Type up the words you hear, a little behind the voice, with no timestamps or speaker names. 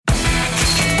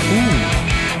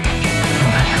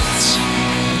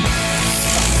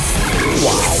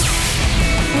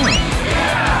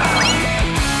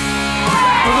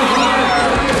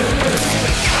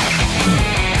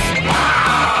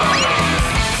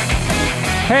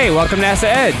Hey, welcome to NASA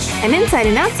Edge. An inside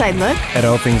and outside look at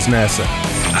all things NASA.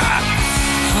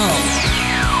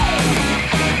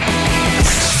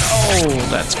 Oh,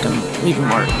 that's gonna leave a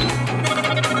mark.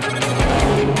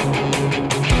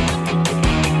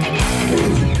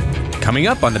 Coming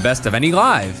up on the Best of Any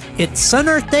Live. It's Sun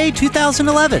Earth Day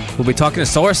 2011. We'll be talking to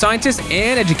solar scientists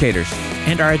and educators.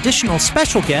 And our additional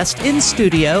special guest in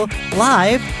studio,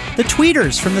 live, the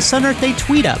tweeters from the Sun Earth Day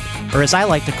Tweet Up, or as I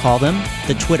like to call them,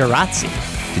 the Twitterazzi.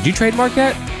 Did you trademark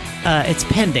that? It's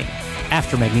pending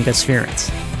after magnetosference.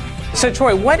 So,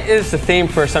 Troy, what is the theme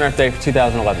for Sun Earth Day for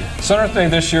 2011? Sun Earth Day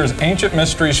this year is Ancient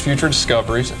Mysteries, Future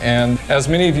Discoveries. And as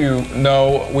many of you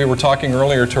know, we were talking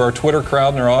earlier to our Twitter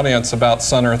crowd and our audience about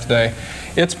Sun Earth Day.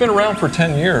 It's been around for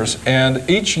 10 years, and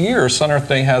each year Sun Earth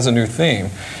Day has a new theme.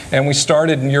 And we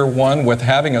started in year one with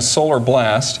having a solar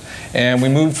blast, and we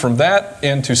moved from that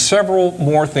into several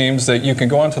more themes that you can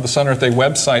go onto the Sun Earth Day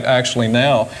website actually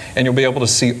now, and you'll be able to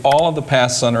see all of the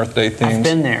past Sun Earth Day themes. I've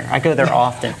been there. I go there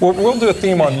often. We'll do a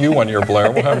theme on you one year,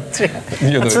 Blair. We'll have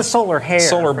It's the solar hair.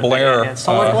 Solar Blair. Yeah,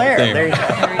 solar Blair. Theme. There you go.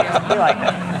 We like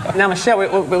that. Now, Michelle,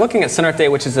 we're looking at Sun Earth Day,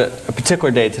 which is a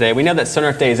particular day today. We know that Sun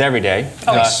Earth Day is every day.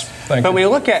 Yes. But when you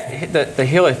look at the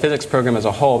heliophysics program as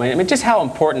a whole, I mean, just how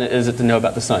important is it to know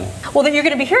about the sun? Well, then you're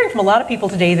going to be hearing from a lot of people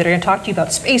today that are going to talk to you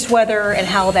about space weather and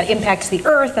how that impacts the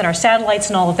Earth and our satellites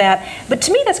and all of that. But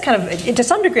to me, that's kind of, to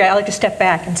some degree, I like to step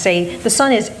back and say the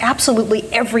sun is absolutely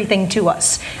everything to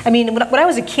us. I mean, when I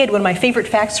was a kid, one of my favorite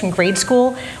facts from grade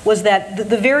school was that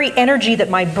the very energy that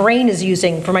my brain is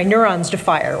using for my neurons to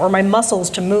fire or my muscles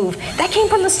to move, that came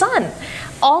from the sun.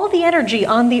 All of the energy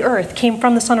on the Earth came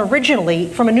from the sun originally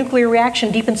from a nuclear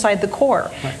reaction deep inside the core.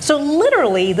 Right. So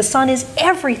literally, the sun is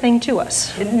everything to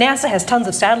us. NASA has tons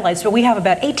of satellites, but we have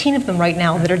about 18 of them right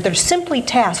now that are simply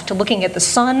tasked to looking at the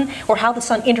sun or how the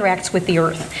sun interacts with the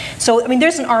Earth. So, I mean,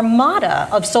 there's an armada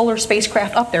of solar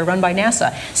spacecraft up there run by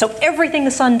NASA. So everything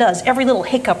the sun does, every little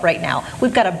hiccup right now,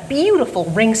 we've got a beautiful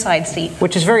ringside seat.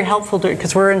 Which is very helpful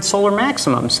because we're in solar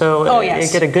maximum, so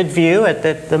you get a good view at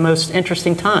the most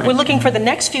interesting time. We're looking for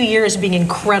the next few years being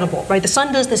incredible, right? The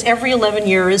sun does this every 11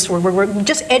 years. We're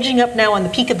just edging up now on the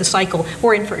peak of the cycle.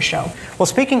 We're in for a show. Well,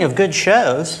 speaking of good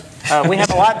shows, we have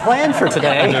a lot planned for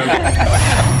today.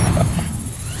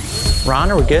 Ron,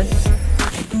 are we good?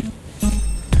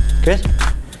 Good?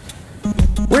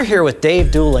 We're here with Dave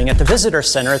Dooling at the Visitor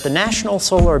Center at the National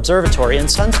Solar Observatory in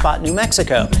Sunspot, New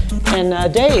Mexico.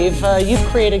 And Dave, you've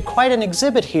created quite an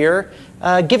exhibit here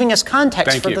giving us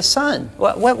context for the sun.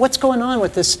 What's going on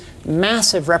with this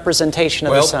massive representation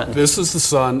of the sun? Well, this is the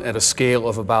sun at a scale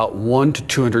of about 1 to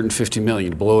 250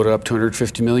 million. Blow it up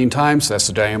 250 million times, that's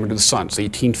the diameter of the sun. It's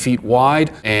 18 feet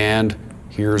wide, and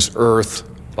here's Earth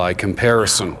by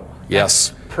comparison.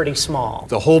 Yes. Pretty small.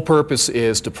 The whole purpose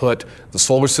is to put the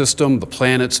solar system, the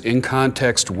planets, in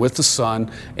context with the sun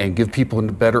and give people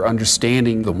a better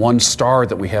understanding the one star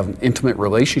that we have an intimate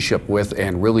relationship with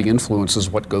and really influences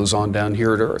what goes on down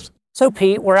here at Earth. So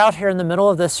Pete, we're out here in the middle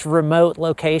of this remote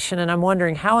location, and I'm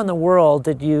wondering how in the world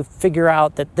did you figure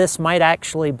out that this might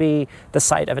actually be the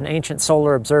site of an ancient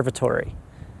solar observatory?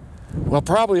 Well,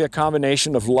 probably a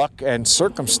combination of luck and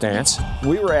circumstance.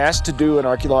 We were asked to do an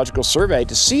archaeological survey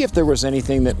to see if there was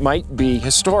anything that might be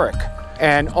historic.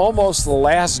 And almost the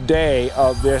last day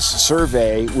of this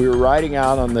survey, we were riding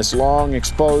out on this long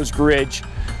exposed ridge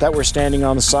that we're standing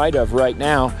on the side of right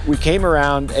now. We came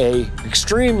around an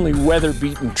extremely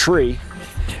weather-beaten tree,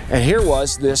 and here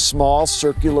was this small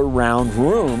circular round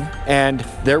room, and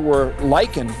there were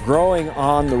lichen growing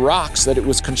on the rocks that it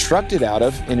was constructed out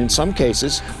of, and in some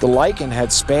cases the lichen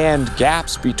had spanned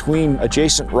gaps between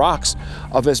adjacent rocks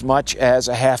of as much as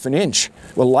a half an inch.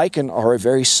 Well, lichen are a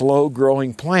very slow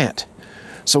growing plant,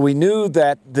 so we knew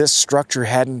that this structure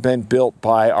hadn't been built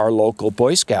by our local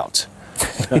Boy Scouts.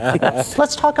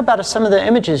 Let's talk about some of the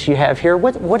images you have here.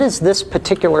 What is this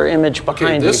particular image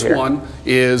behind you here? This one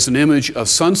is an image of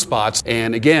sunspots,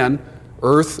 and again,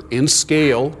 Earth in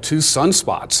scale to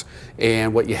sunspots.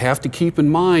 And what you have to keep in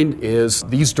mind is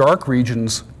these dark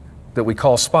regions that we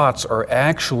call spots are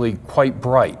actually quite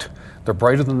bright. They're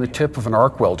brighter than the tip of an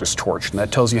arc welder's torch, and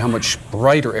that tells you how much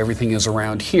brighter everything is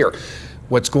around here.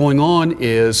 What's going on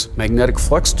is magnetic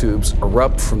flux tubes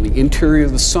erupt from the interior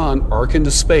of the sun, arc into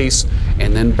space,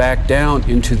 and then back down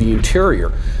into the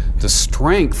interior. The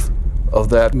strength of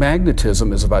that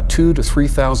magnetism is about 2,000 to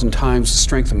 3,000 times the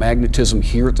strength of magnetism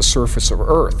here at the surface of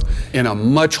Earth, in a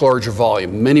much larger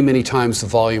volume, many, many times the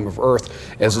volume of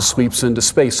Earth as it sweeps into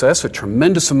space. So that's a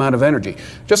tremendous amount of energy.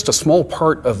 Just a small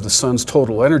part of the sun's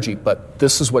total energy, but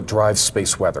this is what drives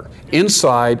space weather.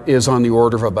 Inside is on the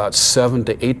order of about 7,000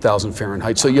 to 8,000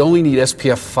 Fahrenheit, so you only need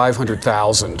SPF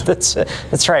 500,000.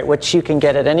 That's right, which you can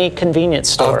get at any convenience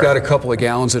store. I've got a couple of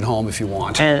gallons at home if you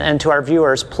want. And to our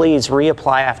viewers, please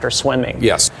reapply after swimming.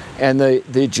 Yes. And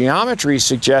the geometry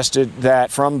suggested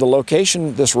that from the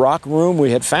location, this rock room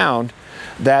we had found,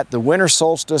 that the winter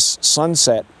solstice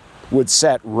sunset would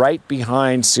set right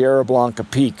behind Sierra Blanca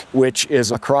Peak, which is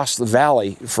across the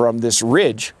valley from this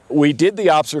ridge. We did the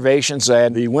observations,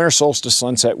 and the winter solstice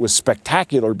sunset was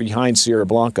spectacular behind Sierra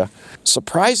Blanca.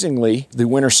 Surprisingly, the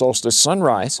winter solstice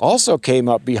sunrise also came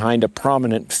up behind a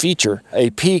prominent feature, a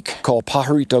peak called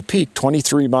Pajarito Peak,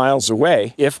 23 miles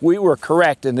away. If we were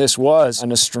correct and this was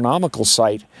an astronomical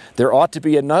site, there ought to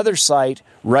be another site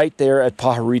right there at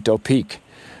Pajarito Peak.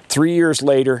 3 years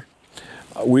later,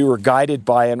 we were guided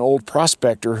by an old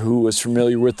prospector who was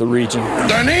familiar with the region.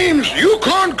 The name's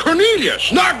Yukon Cornelius,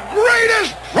 the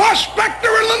greatest prospector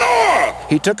in the north!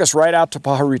 He took us right out to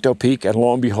Pajarito Peak, and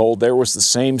lo and behold, there was the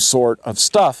same sort of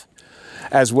stuff,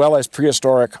 as well as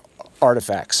prehistoric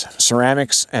artifacts,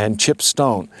 ceramics and chipped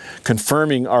stone,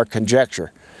 confirming our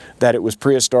conjecture that it was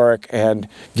prehistoric, and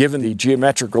given the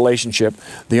geometric relationship,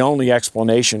 the only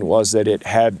explanation was that it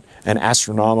had an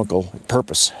astronomical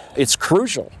purpose. It's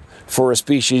crucial for a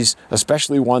species,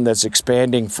 especially one that's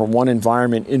expanding from one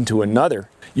environment into another.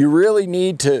 You really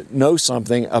need to know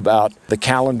something about the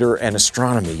calendar and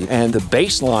astronomy. And the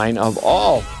baseline of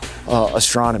all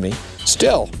astronomy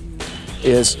still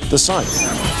is the sun.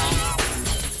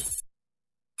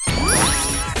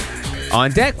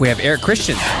 On deck, we have Eric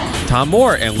Christian, Tom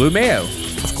Moore, and Lou Mayo.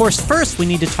 Of course, first we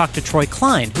need to talk to Troy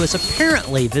Klein, who has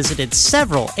apparently visited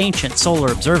several ancient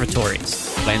solar observatories.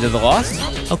 Land of the Lost?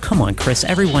 Oh, come on, Chris.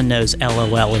 Everyone knows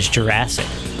LOL is Jurassic.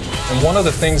 And one of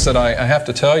the things that I have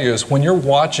to tell you is when you're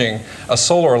watching a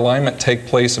solar alignment take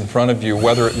place in front of you,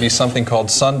 whether it be something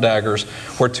called sun daggers,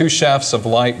 where two shafts of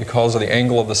light, because of the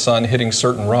angle of the sun hitting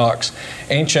certain rocks,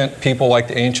 ancient people like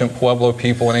the ancient Pueblo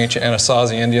people and ancient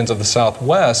Anasazi Indians of the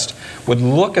Southwest would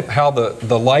look at how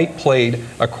the light played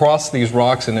across these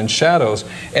rocks and in shadows,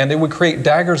 and they would create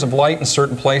daggers of light in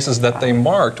certain places that they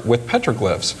marked with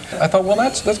petroglyphs. I thought, well,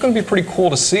 that's going to be pretty cool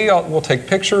to see. We'll take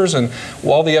pictures, and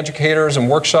all the educators and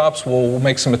workshops will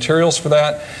make some materials for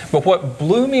that. But what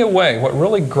blew me away, what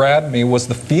really grabbed me, was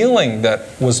the feeling that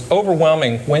was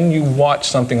overwhelming when you watch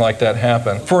something like that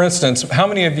happen. For instance, how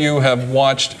many of you have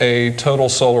watched a total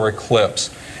solar eclipse?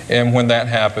 And when that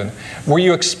happened, were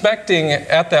you expecting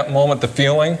at that moment the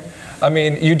feeling? I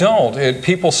mean, you don't.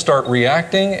 People start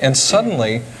reacting, and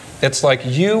suddenly it's like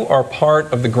you are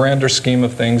part of the grander scheme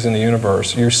of things in the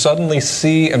universe. You suddenly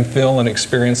see and feel and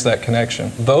experience that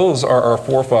connection. Those are our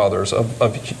forefathers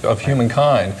of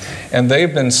humankind. And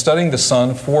they've been studying the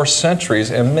sun for centuries,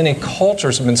 and many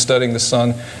cultures have been studying the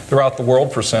sun throughout the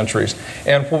world for centuries.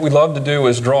 And what we love to do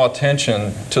is draw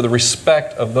attention to the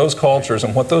respect of those cultures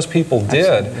and what those people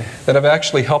did that have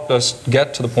actually helped us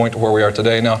get to the point where we are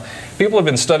today. Now, people have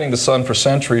been studying the sun for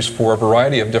centuries for a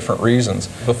variety of different reasons.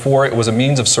 Before, it was a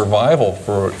means of survival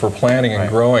for planting and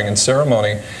growing and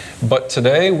ceremony. But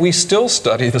today, we still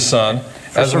study the sun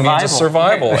as a means of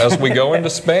survival as we go into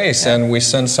space and we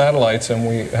send satellites and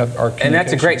we have our communication. And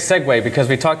that's a great segue, because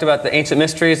we talked about the ancient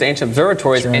mysteries, the ancient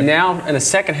observatories, and now in the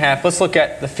second half, let's look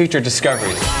at the future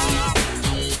discoveries.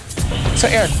 So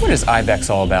Eric, what is IBEX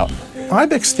all about?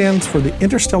 IBEX stands for the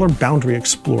Interstellar Boundary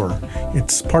Explorer.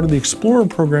 It's part of the Explorer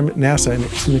program at NASA, and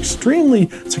it's an extremely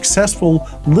successful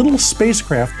little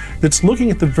spacecraft that's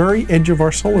looking at the very edge of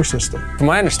our solar system. From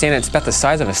what I understand, it's about the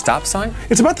size of a stop sign?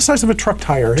 It's about the size of a truck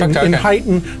tire in height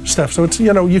and stuff. So it's,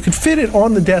 you could fit it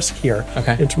on the desk here.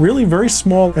 Okay. It's really very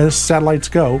small as satellites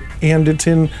go, and it's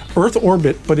in Earth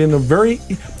orbit, but in a very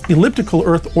elliptical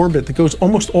Earth orbit that goes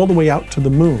almost all the way out to the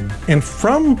moon. And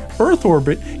from Earth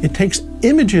orbit, it takes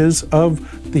images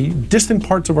of the distant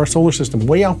parts of our solar system,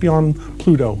 way out beyond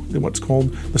Pluto, what's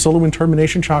called the solar wind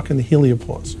termination shock and the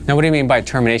heliopause. Now, what do you mean by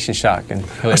termination shock and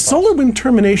heliopause? A solar wind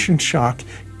termination shock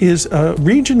is a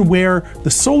region where the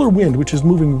solar wind, which is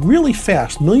moving really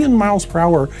fast, 1,000,000 miles per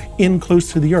hour in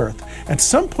close to the Earth, at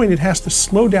some point it has to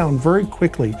slow down very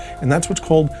quickly, and that's what's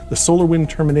called the solar wind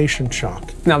termination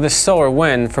shock. Now, this solar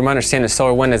wind, from my understanding, the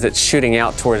solar wind as it's shooting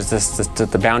out towards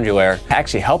the boundary layer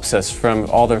actually helps us from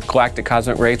all the galactic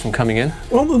cosmic rays from coming in?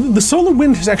 Well, the solar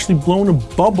wind has actually blown a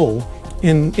bubble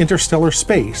in interstellar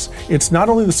space. It's not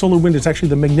only the solar wind, it's actually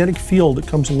the magnetic field that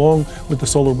comes along with the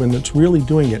solar wind that's really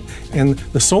doing it. And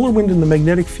the solar wind and the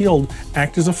magnetic field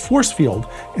act as a force field.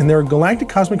 And there are galactic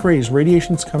cosmic rays,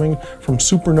 radiations coming from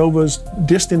supernovas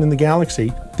distant in the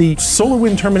galaxy. The solar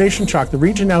wind termination shock, the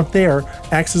region out there,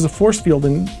 acts as a force field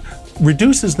and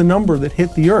reduces the number that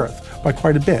hit the Earth by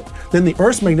quite a bit. Then the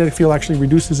Earth's magnetic field actually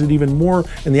reduces it even more,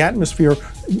 and the atmosphere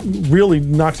really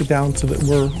knocks it down so that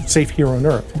we're safe here on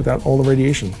Earth without all the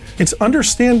radiation. It's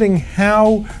understanding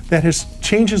how that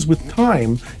changes with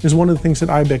time is one of the things that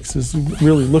IBEX is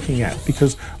really looking at,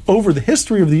 because over the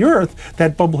history of the Earth,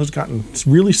 that bubble has gotten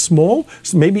really small,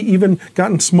 maybe even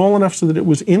gotten small enough so that it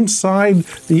was inside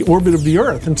the orbit of the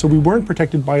Earth, and so we weren't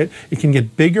protected by it. It can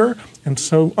get bigger, and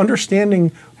so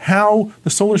understanding how the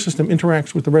solar system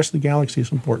interacts with the rest of the galaxy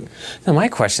is important. Now my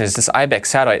question is, this IBEX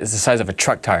satellite is the size of a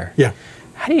truck tire. Yeah.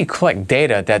 How do you collect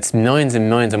data that's millions and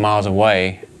millions of miles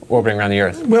away orbiting around the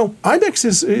Earth? Well,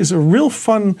 IBEX is a real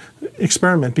fun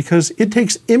experiment because it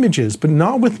takes images, but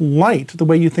not with light the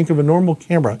way you think of a normal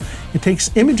camera. It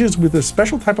takes images with a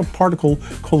special type of particle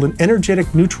called an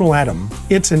energetic neutral atom.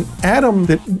 It's an atom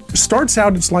that starts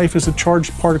out its life as a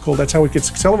charged particle. That's how it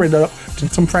gets accelerated up to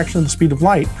some fraction of the speed of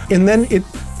light. And then it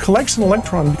collects an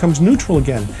electron and becomes neutral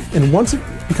again. And once it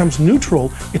becomes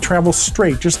neutral, it travels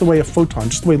straight, just the way a photon,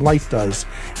 just the way light does.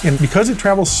 And because it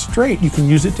travels straight, you can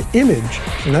use it to image.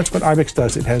 And that's what IBEX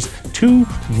does. It has two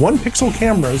 1-pixel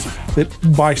cameras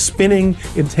that by spinning,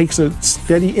 it takes a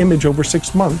steady image over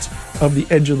 6 months of the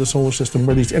edge of the solar system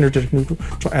where these energetic neutral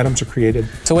atoms are created.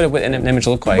 So what would an image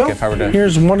look like if I were to...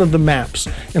 Here's one of the maps.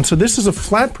 And so this is a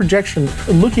flat projection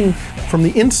looking from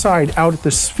the inside out at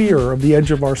the sphere of the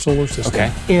edge of our solar system.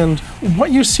 Okay. And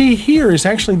what you see here is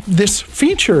actually this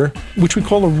feature, which we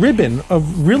call a ribbon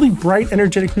of really bright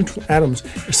energetic neutral atoms,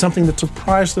 is something that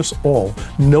surprised us all.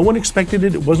 No one expected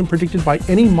it. It wasn't predicted by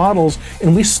any models,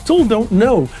 and we still don't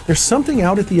know. There's something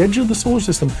out at the edge of the solar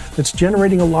system that's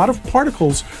generating a lot of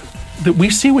particles that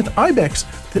we see with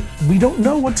IBEX that we don't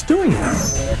know what's doing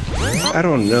it. I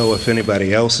don't know if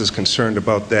anybody else is concerned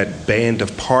about that band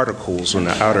of particles on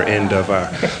the outer end of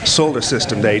our solar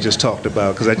system that you just talked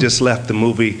about, because I just left the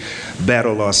movie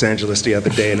Battle Los Angeles the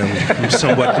other day, and I'm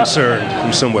somewhat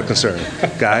concerned.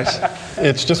 Guys?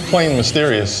 It's just plain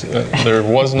mysterious. There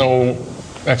was no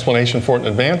explanation for it in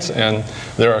advance, and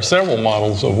there are several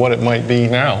models of what it might be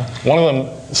now. One of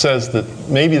them says that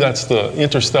maybe that's the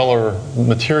interstellar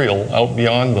material out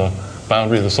beyond the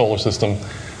boundary of the solar system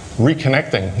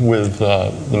reconnecting with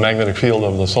the magnetic field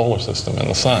of the solar system and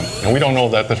the sun. And we don't know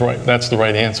that that's the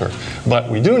right answer. But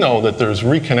we do know that there's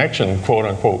reconnection, quote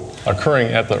unquote, occurring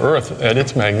at the Earth at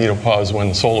its magnetopause when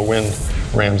the solar wind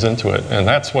rams into it. And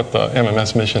that's what the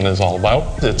MMS mission is all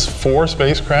about. It's 4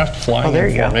 spacecraft flying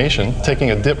in formation,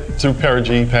 taking a dip through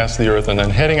perigee past the Earth and then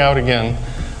heading out again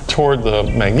toward the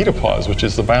magnetopause, which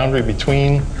is the boundary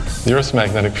between the Earth's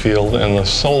magnetic field and the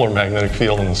solar magnetic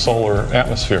field in the solar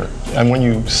atmosphere. And when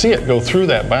you see it go through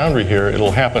that boundary here,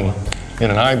 it'll happen in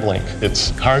an eye blink. It's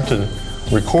hard to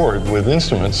record with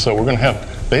instruments, so we're going to have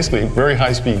basically very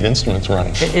high-speed instruments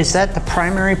running. Is that the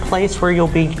primary place where you'll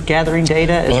be gathering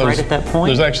data, right at that point?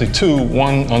 There's actually 2,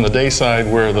 one on the day side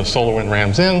where the solar wind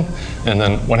rams in, and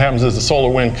then what happens is the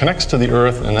solar wind connects to the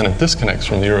Earth, and then it disconnects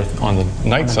from the Earth on the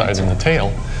night side in the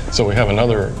tail. So we have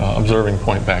another observing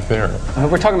point back there.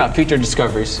 We're talking about future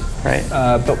discoveries, right?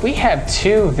 But we have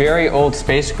 2 very old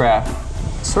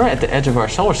spacecraft sort of at the edge of our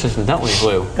solar system, don't we,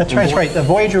 Lou? That's right. The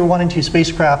Voyager 1 and 2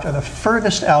 spacecraft are the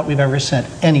furthest out we've ever sent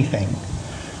anything.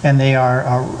 And they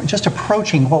are just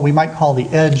approaching what we might call the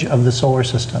edge of the solar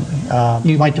system.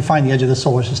 You might define the edge of the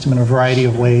solar system in a variety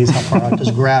of ways. How far out does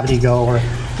gravity go, or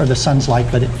the sun's light?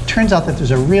 But it turns out that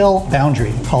there's a real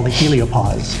boundary called the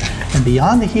heliopause. And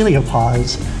beyond the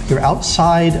heliopause, you're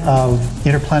outside of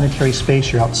interplanetary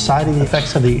space. You're outside of the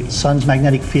effects of the sun's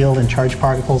magnetic field and charged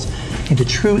particles into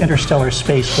true interstellar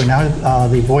space, where now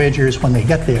the Voyagers, when they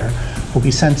get there, will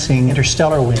be sensing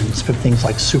interstellar winds from things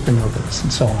like supernovas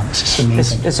and so on. It's just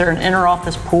amazing. Is there an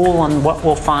inter-office pool on what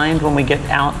we'll find when we get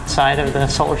outside of the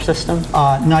solar system?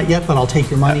 Not yet, but I'll take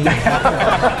your money. Well,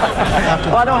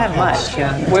 I don't have much.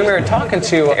 Yeah. When we were talking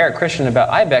to Eric Christian about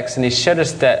IBEX, and he showed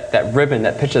us that ribbon,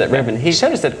 that picture of that ribbon, he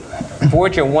showed us that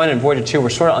Voyager 1 and Voyager 2 were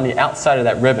sort of on the outside of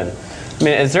that ribbon. I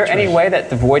mean, is there any way that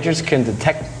the Voyagers can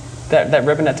detect that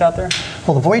ribbon that's out there?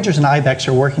 Well, the Voyagers and IBEX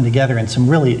are working together in some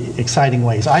really exciting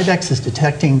ways. IBEX is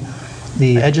detecting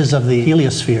the edges of the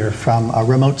heliosphere from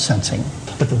remote sensing.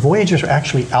 But the Voyagers are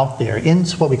actually out there in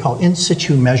what we call in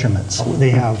situ measurements.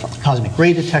 They have cosmic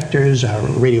ray detectors,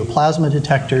 radioplasma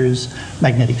detectors,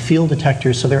 magnetic field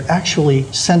detectors, so they're actually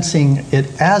sensing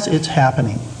it as it's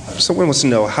happening. Someone wants to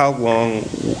know, how long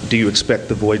do you expect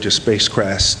the Voyager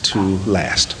spacecraft to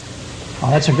last? Oh,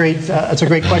 that's a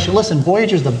great question. Listen,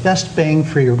 Voyager's the best bang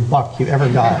for your buck you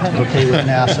ever got, okay, with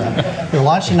NASA. They were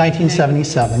launched in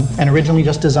 1977 and originally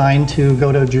just designed to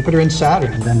go to Jupiter and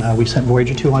Saturn. Then we sent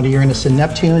Voyager 2 onto Uranus and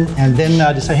Neptune, and then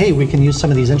decided, hey, we can use some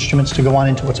of these instruments to go on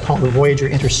into what's called the Voyager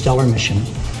Interstellar mission.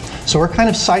 So we're kind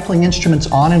of cycling instruments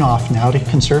on and off now to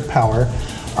conserve power.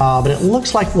 But it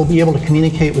looks like we'll be able to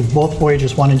communicate with both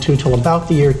Voyagers 1 and 2 till about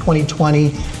the year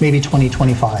 2020, maybe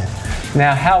 2025.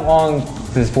 Now, how long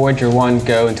does Voyager 1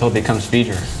 go until it becomes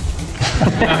Voyager?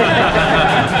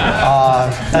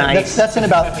 That's in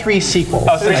about 3 sequels.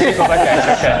 Oh, 3 sequels,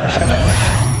 okay.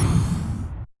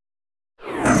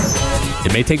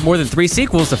 It may take more than 3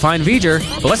 sequels to find Voyager,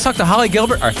 but let's talk to Holly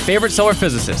Gilbert, our favorite solar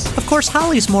physicist. Of course,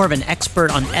 Holly's more of an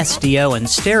expert on SDO and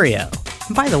stereo.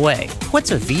 And by the way,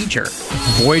 what's a Voyager?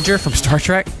 Voyager from Star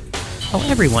Trek? Oh,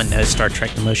 everyone knows Star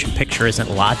Trek the motion picture isn't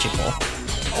logical.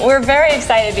 We're very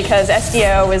excited because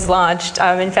SDO was launched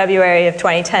in February of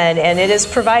 2010, and it is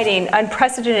providing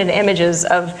unprecedented images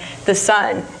of the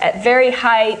sun at very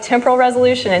high temporal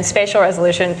resolution and spatial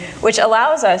resolution, which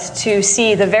allows us to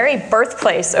see the very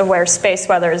birthplace of where space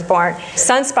weather is born.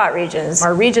 Sunspot regions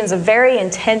are regions of very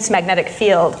intense magnetic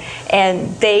field, and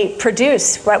they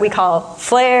produce what we call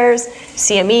flares,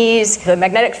 CMEs. The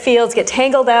magnetic fields get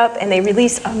tangled up and they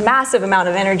release a massive amount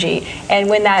of energy. And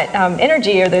when that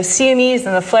energy, or those CMEs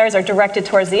and the flares, are directed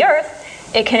towards the Earth,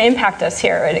 it can impact us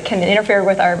here. It can interfere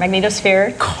with our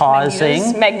magnetosphere. Causing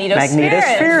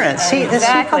magnetosference. See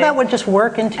how that would just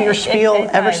work into your spiel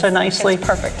ever so nicely? It's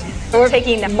perfect. We're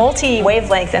taking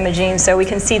multi-wavelength imaging so we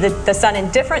can see the sun in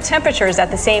different temperatures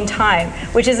at the same time,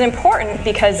 which is important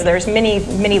because there's many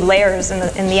layers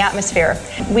in the atmosphere.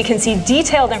 We can see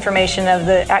detailed information of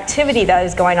the activity that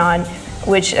is going on,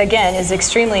 which again is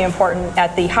extremely important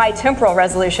at the high temporal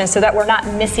resolution so that we're not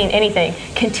missing anything.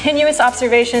 Continuous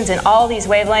observations in all these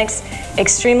wavelengths,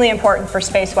 extremely important for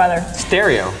space weather.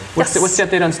 Stereo. What's the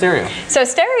update on stereo? So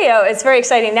stereo is very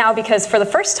exciting now because for the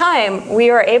first time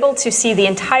we are able to see the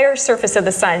entire surface of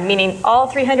the sun, meaning all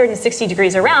 360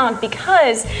 degrees around,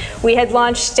 because we had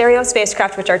launched stereo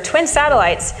spacecraft, which are twin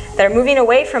satellites that are moving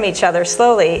away from each other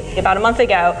slowly. About a month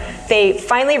ago, they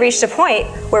finally reached a point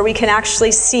where we can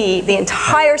actually see the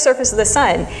entire surface of the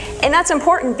sun. And that's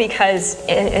important because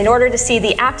in order to see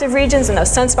the active regions and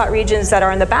those sunspot regions that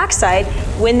are on the backside,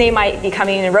 when they might be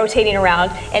coming and rotating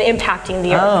around and impacting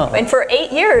the Earth. And for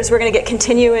 8 years, we're going to get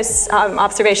continuous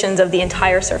observations of the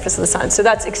entire surface of the sun. So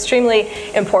that's extremely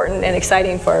important and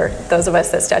exciting for those of us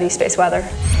that study space weather.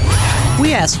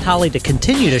 We asked Holly to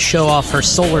continue to show off her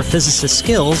solar physicist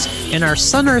skills in our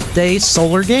Sun Earth Day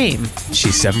solar game.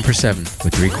 She's 7 for 7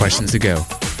 with 3 questions to go.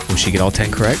 Will she get all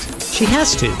 10 correct? She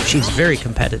has to. She's very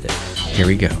competitive. Here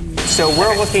we go. So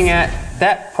we're looking at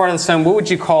that part of the sun. What would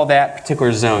you call that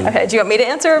particular zone? Okay, do you want me to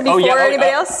answer before anybody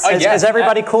else? Is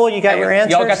everybody cool? You got your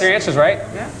answers? Y'all got their answers, right?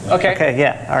 Yeah. Okay. Okay,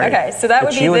 yeah, all right. Okay, so that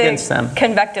would be the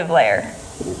convective layer.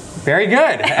 Very good.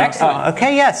 Excellent.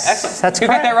 Okay, yes. Excellent. That's Who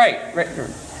correct. got that right?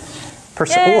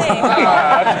 Yay.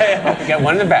 Okay. We got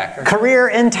one in the back. Career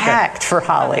intact for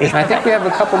Holly. I think we have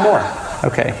a couple more.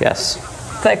 Okay, yes.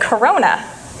 The corona.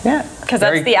 Yeah. Because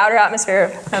that's the outer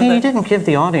atmosphere. Okay, you didn't give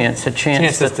the audience a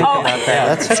chance to think about that.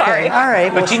 That's okay. Sorry. All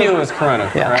right. But you knew it was corona,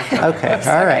 correct? Okay,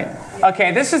 all right.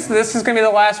 Okay, this is going to be the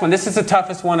last one. This is the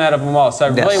toughest one out of them all. So I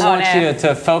really want you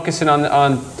to focus in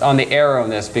on the arrow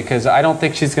in this, because I don't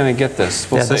think she's going to get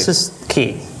this. We'll see. This is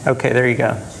key. Okay, there you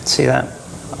go. See that?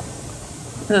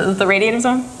 The radiator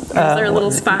zone? Is there a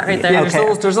little spot right there? Yeah,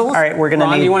 there's a little. All right, we're going to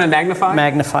need. You want to magnify?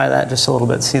 Magnify that just a little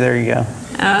bit. See, there you go.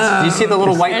 Oh. Do you see the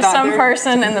little white There's dot some there?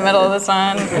 person in the middle of the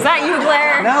sun. Is that you,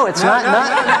 Blair? No, it's not.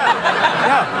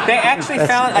 No, they actually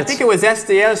found. I think it was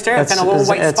SDO stereo. Found a little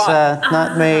white spot. It's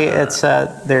not me. It's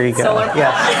there you go. Solar.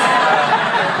 Yes.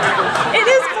 It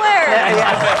is Blair.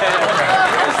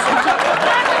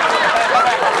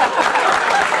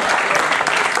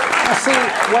 See,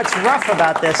 what's rough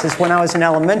about this is when I was in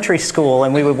elementary school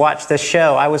and we would watch this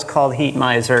show, I was called Heat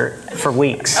Miser for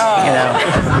weeks. You know,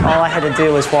 all I had to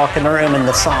do was walk in the room and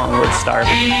the song would start.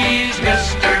 He's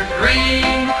Mr.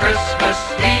 Green Christmas.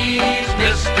 He's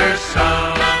Mr.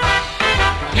 Sun.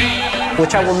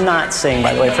 Which I will not sing,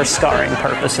 by the way, for scarring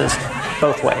purposes,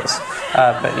 both ways.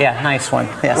 But yeah, nice one.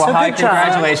 Yeah. Well, so hi, good job.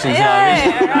 congratulations.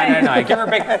 No. Give her a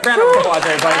big round of applause,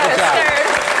 everybody. Good job.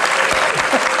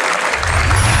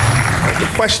 The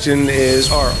question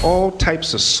is, are all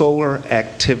types of solar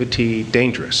activity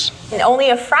dangerous? And only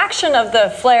a fraction of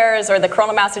the flares or the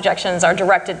coronal mass ejections are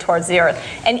directed towards the Earth.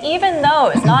 And even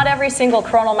those, not every single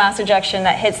coronal mass ejection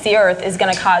that hits the Earth is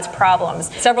going to cause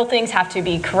problems. Several things have to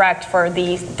be correct for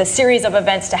the series of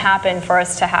events to happen for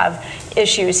us to have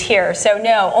issues here. So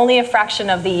no, only a fraction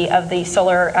of the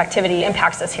solar activity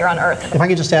impacts us here on Earth. If I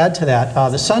could just add to that,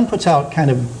 the sun puts out kind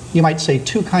of, you might say,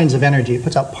 two kinds of energy. It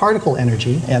puts out particle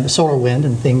energy and the solar wind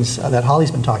and things that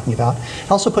Holly's been talking about. It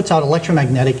also puts out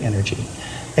electromagnetic energy.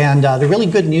 And the really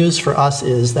good news for us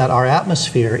is that our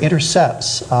atmosphere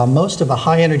intercepts most of the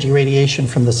high energy radiation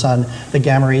from the sun, the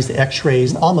gamma rays, the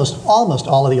X-rays, almost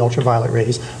all of the ultraviolet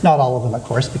rays. Not all of them, of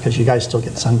course, because you guys still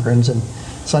get sunburns and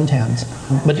suntans.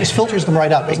 But it just filters them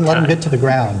right out, doesn't let them get to the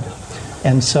ground.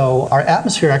 And so our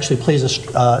atmosphere actually plays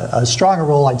a stronger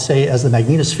role, I'd say, as the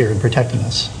magnetosphere in protecting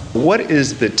us. What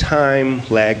is the time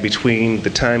lag between the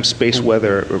time space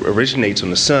weather originates on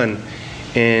the sun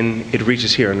and it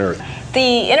reaches here on Earth?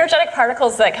 The energetic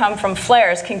particles that come from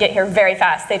flares can get here very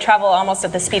fast. They travel almost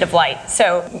at the speed of light,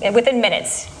 so within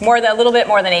minutes, a little bit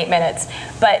more than 8 minutes.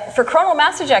 But for coronal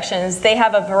mass ejections, they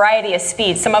have a variety of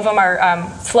speeds. Some of them are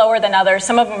slower than others.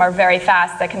 Some of them are very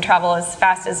fast, that can travel as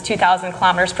fast as 2,000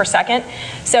 kilometers per second.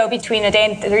 So between a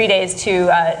day and 3 days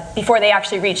before they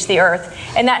actually reach the Earth,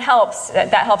 and that helps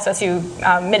us to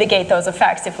mitigate those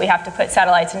effects if we have to put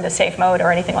satellites into safe mode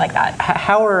or anything like that.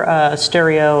 How are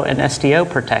stereo and SDO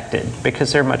protected?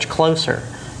 Because they're much closer.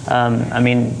 I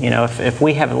mean, if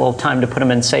we have a little time to put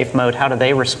them in safe mode, how do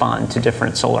they respond to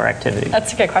different solar activity?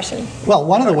 That's a good question. Well,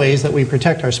 one of the ways that we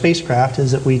protect our spacecraft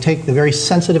is that we take the very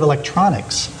sensitive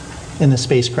electronics in the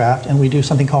spacecraft and we do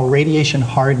something called radiation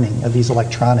hardening of these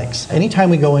electronics. Anytime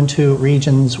we go into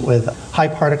regions with high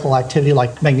particle activity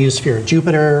like magnetosphere of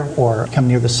Jupiter or come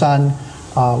near the sun,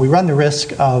 we run the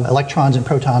risk of electrons and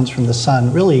protons from the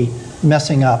sun really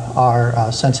messing up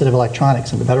our sensitive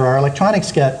electronics. And the better our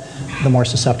electronics get, the more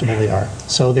susceptible they are.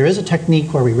 So there is a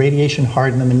technique where we radiation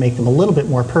harden them and make them a little bit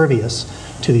more pervious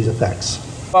to these effects.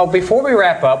 Well, before we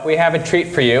wrap up, we have a treat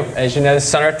for you. As you know, this is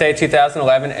Sun Earth Day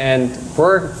 2011, and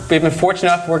we've been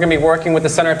fortunate enough, we're going to be working with the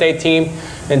Sun Earth Day team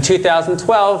in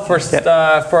 2012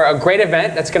 for a great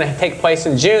event that's going to take place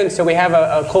in June. So we have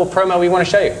a cool promo we want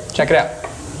to show you. Check it out.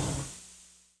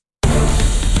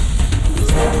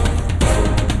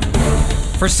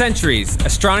 For centuries,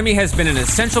 astronomy has been an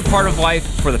essential part of life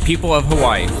for the people of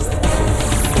Hawaii.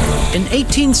 In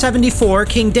 1874,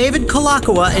 King David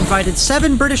Kalakaua invited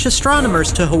 7 British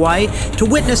astronomers to Hawaii to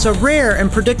witness a rare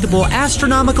and predictable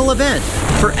astronomical event,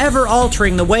 forever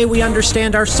altering the way we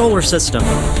understand our solar system.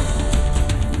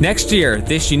 Next year,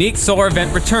 this unique solar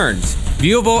event returns,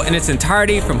 viewable in its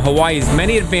entirety from Hawaii's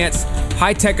many advanced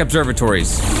high-tech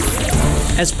observatories.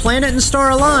 As planet and star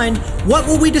align, what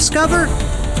will we discover?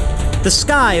 The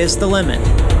sky is the limit.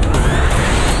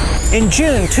 In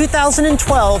June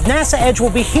 2012, NASA Edge will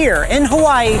be here in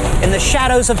Hawaii in the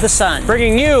shadows of the sun,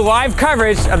 bringing you live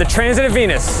coverage of the transit of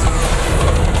Venus.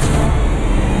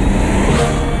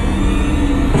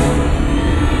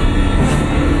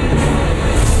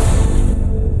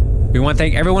 We want to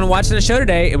thank everyone watching the show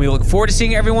today, and we look forward to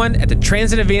seeing everyone at the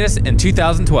Transit of Venus in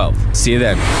 2012. See you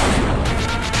then.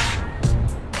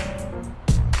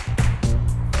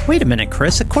 Wait a minute,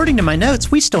 Chris. According to my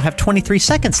notes, we still have 23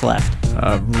 seconds left.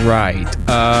 Right.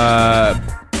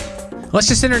 Let's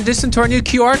just introduce them to our new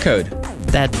QR code.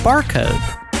 That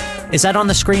barcode. Is that on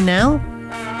the screen now?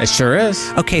 It sure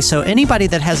is. Okay, so anybody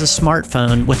that has a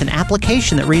smartphone with an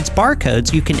application that reads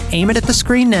barcodes, you can aim it at the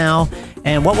screen now,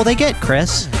 and what will they get,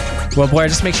 Chris? Well, Blair,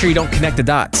 just make sure you don't connect the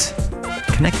dots.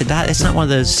 Connect the dot? It's not one of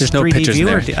those There's 3D no pictures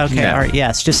viewers. there. Okay, No. all right,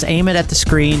 yes. Just aim it at the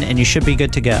screen, and you should be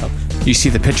good to go. You see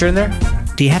the picture in there?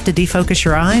 Do you have to defocus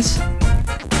your eyes?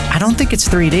 I don't think it's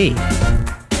 3D.